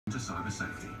cyber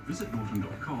safety. Visit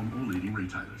norton.com or leading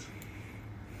retailers.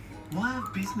 Why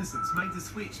have businesses made the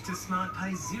switch to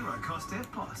SmartPay's zero-cost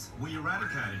EFTPOS? We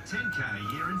eradicated $10K a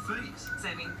year in fees.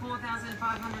 Saving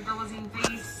 $4,500 in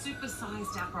fees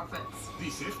supersized our profits.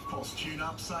 This EFTPOS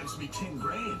tune-up saves me 10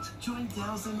 grand. Join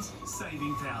thousands,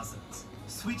 saving thousands.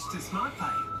 Switch to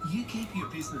SmartPay. You keep your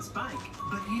business bank,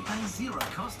 but you pay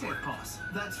zero-cost EFTPOS.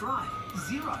 That's right,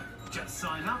 zero. Just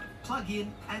sign up, plug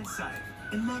in, and save.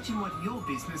 Imagine what your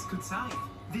business could save.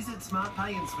 Visit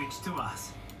SmartPay and switch to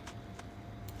us.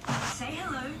 Say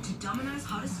hello to Domino's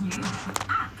hottest new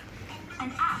app.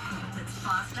 An app that's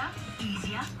faster,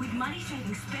 easier, with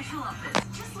money-saving special offers.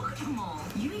 Just look at them all.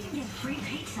 You even get free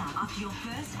pizza after your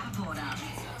first app order.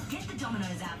 Get the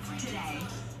Domino's app today.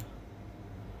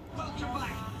 Welcome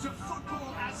back to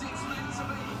football as it's meant to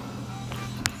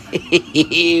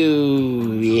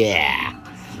be. Yeah.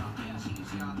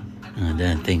 I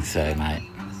don't think so, mate.